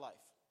bread of life.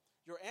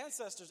 Your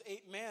ancestors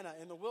ate manna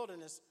in the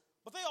wilderness,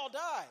 but they all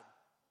died.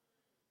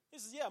 He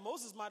says, yeah,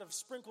 Moses might have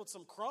sprinkled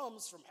some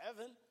crumbs from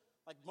heaven.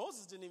 Like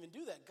Moses didn't even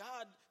do that.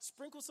 God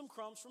sprinkled some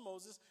crumbs from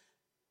Moses,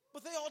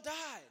 but they all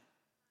died.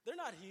 They're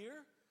not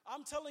here.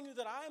 I'm telling you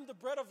that I am the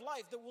bread of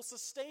life that will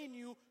sustain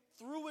you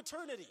through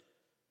eternity.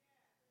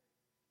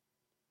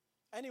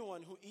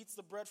 Anyone who eats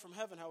the bread from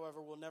heaven,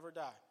 however, will never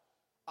die.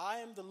 I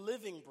am the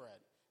living bread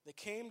that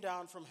came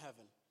down from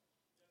heaven.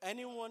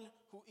 Anyone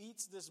who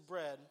eats this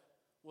bread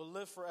will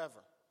live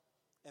forever.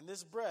 And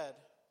this bread,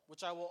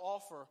 which I will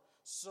offer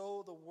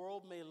so the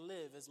world may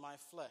live, is my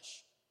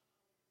flesh.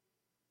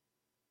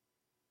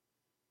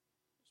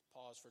 Just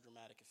pause for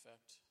dramatic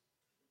effect.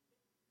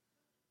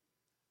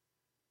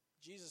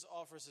 Jesus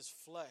offers his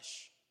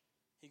flesh.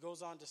 He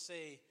goes on to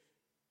say,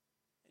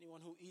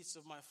 anyone who eats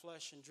of my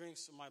flesh and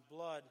drinks of my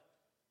blood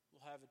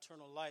will have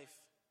eternal life.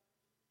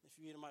 If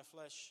you eat of my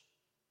flesh,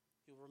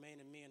 you'll remain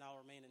in me and I'll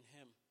remain in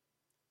him.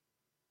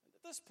 And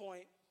at this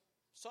point,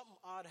 something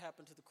odd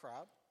happened to the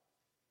crowd.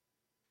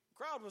 The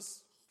crowd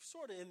was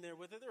sort of in there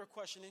with it. They were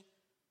questioning.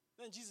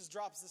 Then Jesus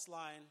drops this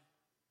line.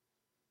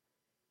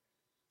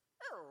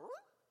 I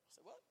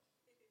said, what?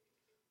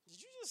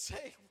 Did you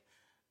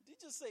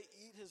just say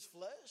eat his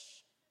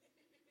flesh?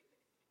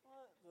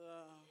 What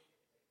the?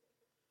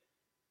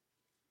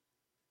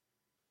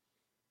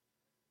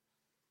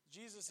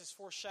 Jesus is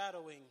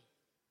foreshadowing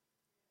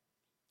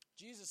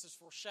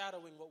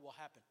what will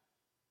happen.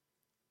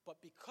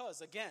 But because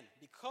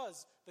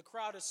the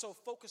crowd is so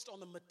focused on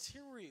the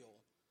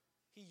material,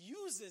 he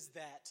uses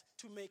that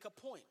to make a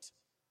point.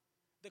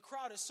 The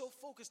crowd is so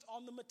focused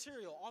on the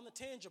material, on the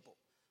tangible.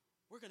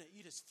 We're going to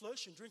eat his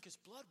flesh and drink his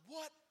blood?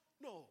 What?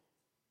 No.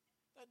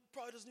 That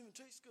probably doesn't even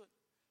taste good.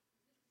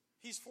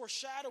 He's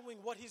foreshadowing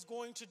what he's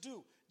going to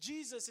do.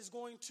 Jesus is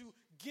going to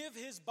give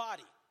his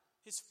body,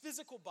 his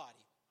physical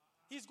body.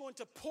 He's going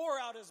to pour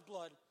out his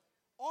blood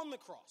on the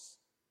cross.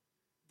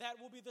 That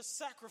will be the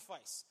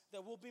sacrifice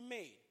that will be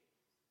made.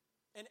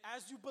 And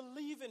as you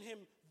believe in him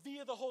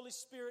via the Holy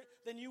Spirit,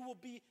 then you will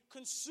be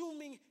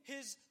consuming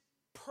his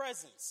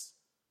presence.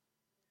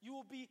 You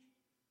will be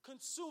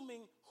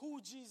consuming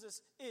who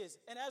Jesus is.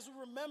 And as we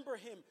remember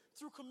him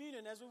through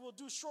communion, as we will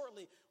do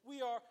shortly,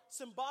 we are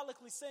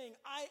symbolically saying,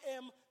 I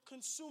am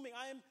consuming,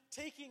 I am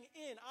taking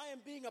in, I am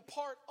being a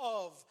part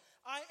of,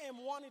 I am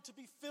wanting to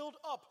be filled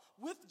up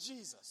with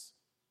Jesus.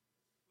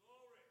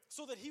 Glory.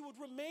 So that he would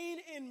remain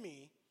in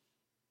me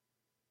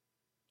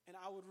and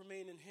I would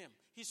remain in him.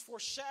 He's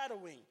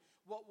foreshadowing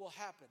what will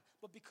happen.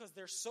 But because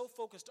they're so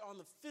focused on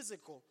the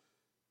physical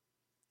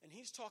and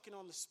he's talking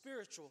on the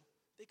spiritual,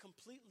 they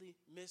completely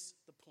miss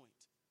the point.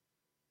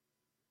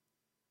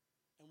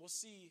 And we'll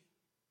see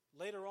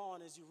later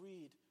on as you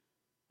read,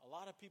 a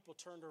lot of people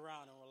turned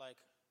around and were like,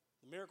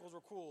 the miracles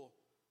were cool,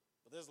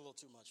 but there's a little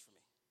too much for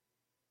me.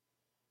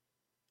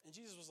 And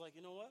Jesus was like,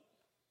 you know what?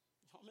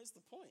 Y'all missed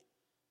the point.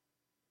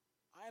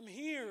 I am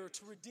here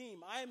to redeem.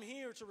 I am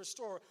here to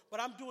restore,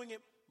 but I'm doing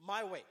it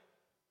my way.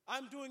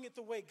 I'm doing it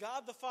the way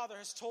God the Father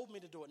has told me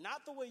to do it,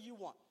 not the way you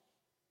want.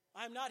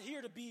 I'm not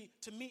here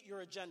to meet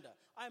your agenda.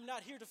 I'm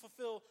not here to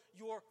fulfill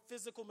your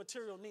physical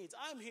material needs.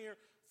 I'm here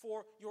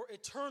for your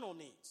eternal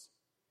needs.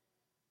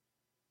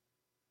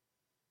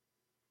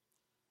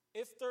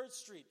 If 3rd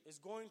Street is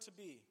going to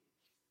be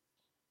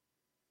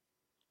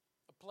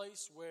a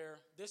place where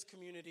this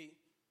community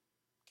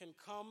can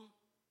come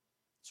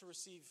to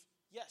receive,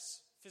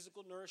 yes,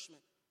 physical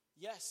nourishment,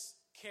 yes,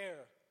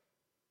 care,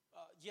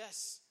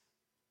 yes,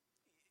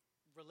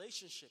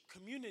 relationship,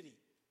 community,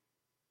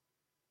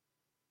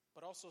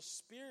 but also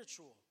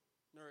spiritual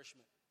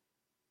nourishment,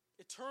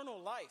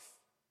 eternal life,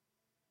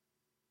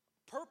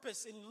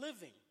 purpose in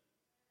living,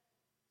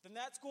 then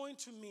that's going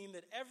to mean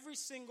that every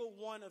single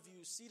one of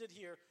you seated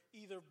here,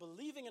 either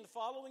believing and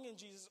following in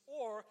Jesus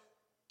or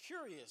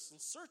curious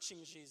and searching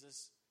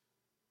Jesus,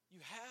 you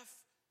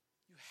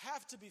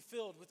have to be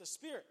filled with the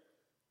Spirit.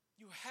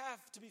 You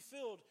have to be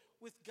filled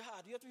with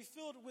God. You have to be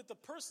filled with the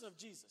person of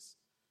Jesus.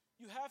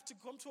 You have to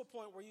come to a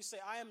point where you say,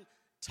 I am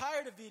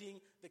tired of eating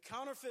the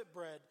counterfeit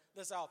bread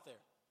that's out there.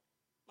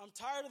 I'm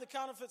tired of the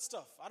counterfeit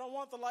stuff. I don't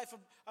want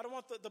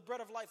the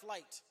bread of life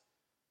light.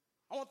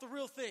 I want the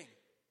real thing.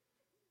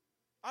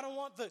 I don't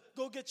want the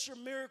go get your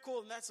miracle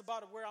and that's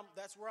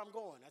where I'm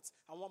going.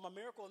 I want my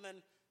miracle and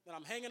then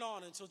I'm hanging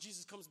on until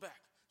Jesus comes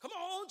back. Come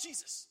on,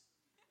 Jesus.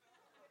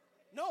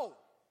 No.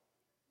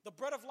 The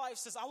bread of life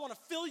says, I want to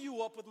fill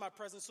you up with my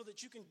presence so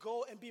that you can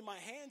go and be my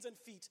hands and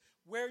feet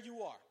where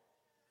you are.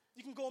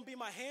 You can go and be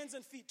my hands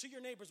and feet to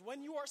your neighbors.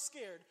 When you are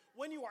scared,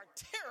 when you are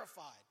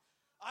terrified,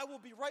 I will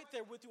be right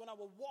there with you and I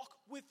will walk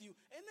with you.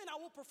 And then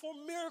I will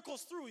perform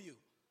miracles through you.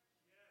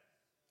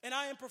 And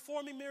I am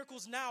performing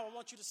miracles now. I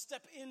want you to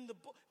step in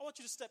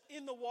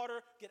the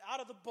water, get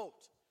out of the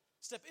boat.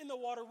 Step in the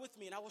water with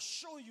me and I will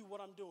show you what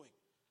I'm doing.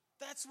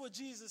 That's what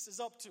Jesus is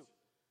up to.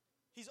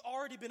 He's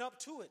already been up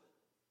to it.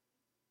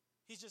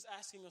 He's just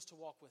asking us to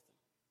walk with him.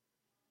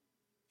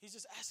 He's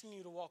just asking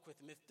you to walk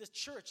with him. If this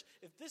church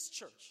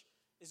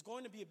is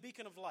going to be a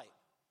beacon of light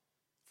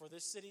for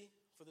this city,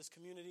 for this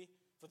community,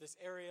 for this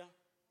area,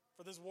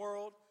 for this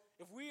world,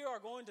 if we are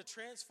going to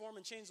transform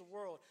and change the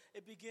world,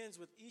 it begins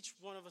with each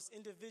one of us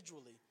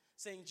individually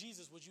saying,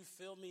 Jesus, would you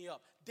fill me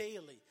up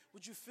daily?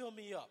 Would you fill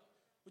me up?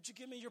 Would you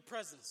give me your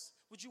presence?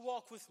 Would you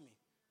walk with me?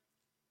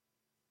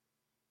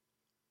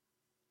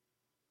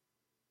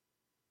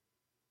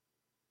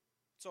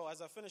 So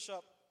as I finish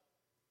up,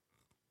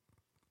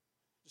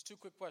 just 2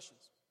 quick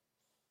questions.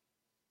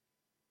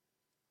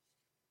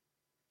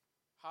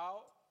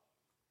 How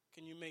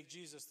can you make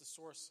Jesus the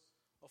source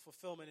of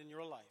fulfillment in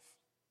your life?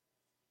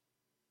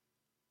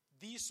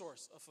 The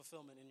source of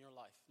fulfillment in your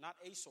life. Not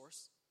a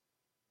source.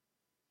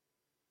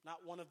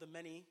 Not one of the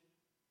many.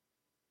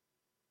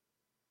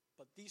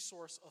 But the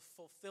source of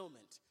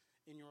fulfillment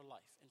in your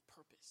life and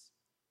purpose.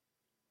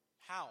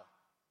 How?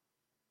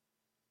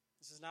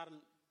 This is not a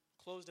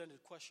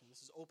closed-ended question.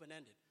 This is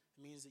open-ended.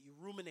 It means that you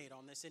ruminate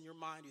on this in your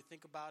mind. You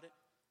think about it.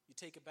 You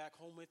take it back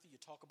home with you. You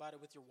talk about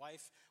it with your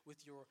wife,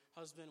 with your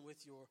husband,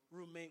 with your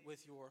roommate,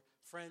 with your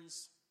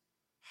friends.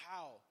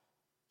 How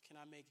can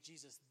I make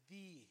Jesus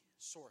the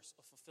source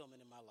of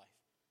fulfillment in my life?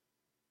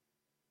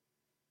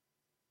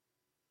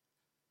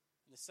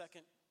 And the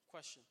second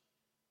question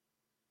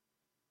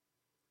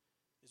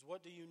is,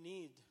 what do you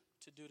need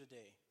to do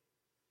today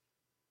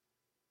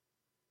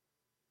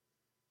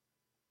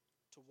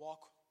to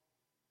walk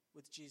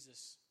with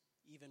Jesus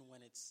even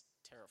when it's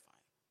terrifying?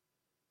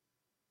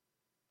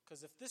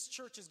 Because if this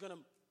church is going to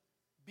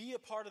be a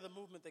part of the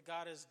movement that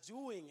God is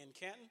doing in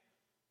Canton,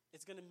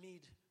 it's going to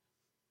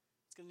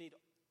need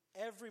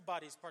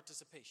everybody's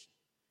participation.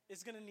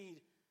 It's going to need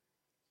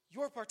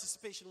your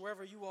participation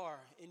wherever you are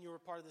in your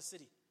part of the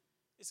city.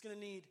 It's going to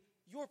need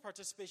your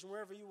participation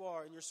wherever you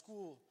are in your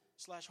school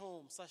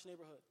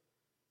 /home/neighborhood.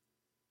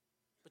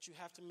 But you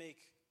have to make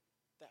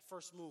that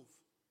first move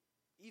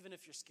even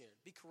if you're scared.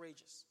 Be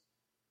courageous.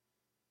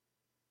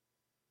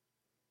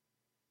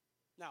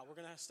 Now, we're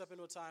going to step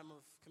into a time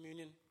of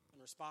communion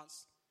and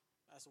response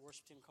as the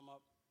worship team come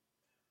up.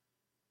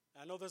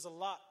 And I know there's a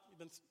lot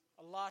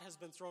has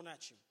been thrown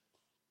at you.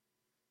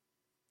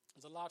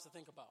 There's a lot to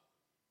think about.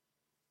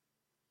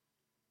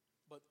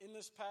 But in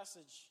this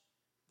passage,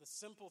 the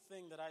simple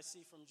thing that I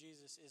see from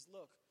Jesus is,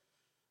 look,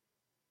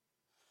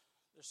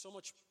 there's so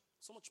much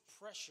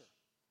pressure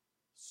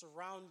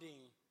surrounding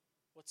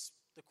what's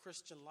the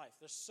Christian life.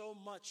 There's so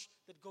much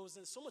that goes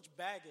in, so much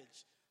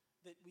baggage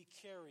that we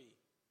carry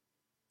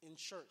in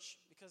church.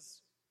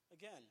 Because,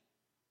 again,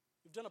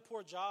 we've done a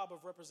poor job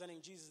of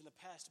representing Jesus in the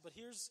past. But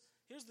here's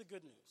the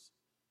good news.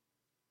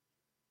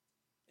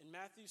 In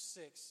Matthew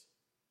 6,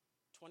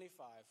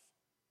 25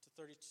 to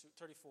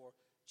 34,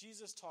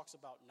 Jesus talks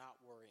about not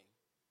worrying.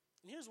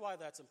 And here's why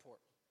that's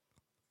important.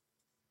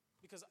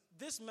 Because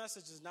this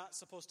message is not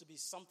supposed to be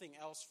something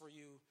else for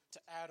you to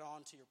add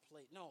on to your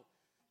plate. No,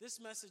 this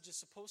message is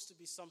supposed to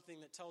be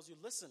something that tells you,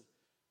 listen,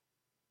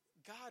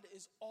 God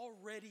is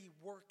already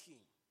working.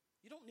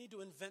 You don't need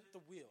to invent the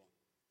wheel.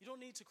 You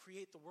don't need to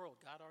create the world.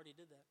 God already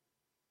did that.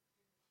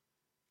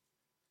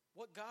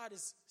 What God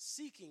is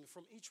seeking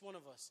from each one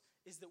of us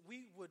is that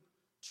we would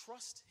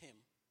trust him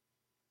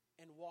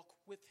and walk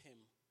with him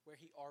where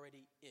he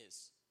already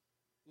is.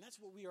 And that's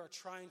what we are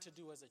trying to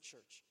do as a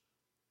church.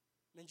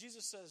 And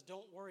Jesus says,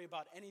 don't worry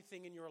about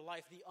anything in your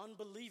life. The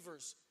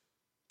unbelievers,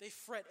 they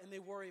fret and they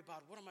worry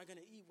about, what am I going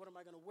to eat? What am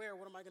I going to wear?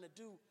 What am I going to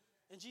do?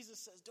 And Jesus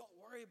says, don't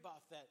worry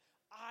about that.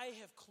 I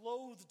have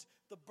clothed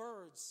the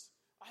birds.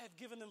 I have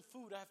given them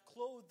food. I have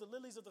clothed the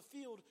lilies of the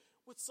field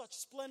with such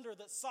splendor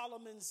that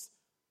Solomon's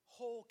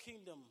whole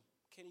kingdom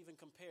can't even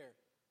compare.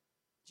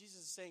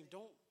 Jesus is saying,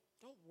 don't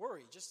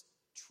worry. Just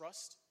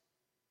trust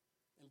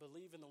and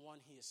believe in the one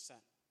he has sent.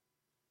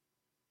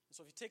 And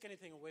so if you take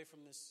anything away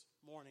from this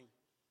morning,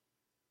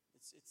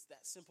 it's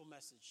that simple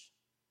message.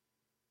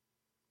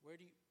 Where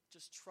do you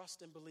just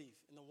trust and believe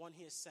in the one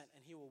he has sent,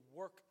 and he will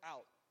work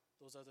out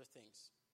those other things.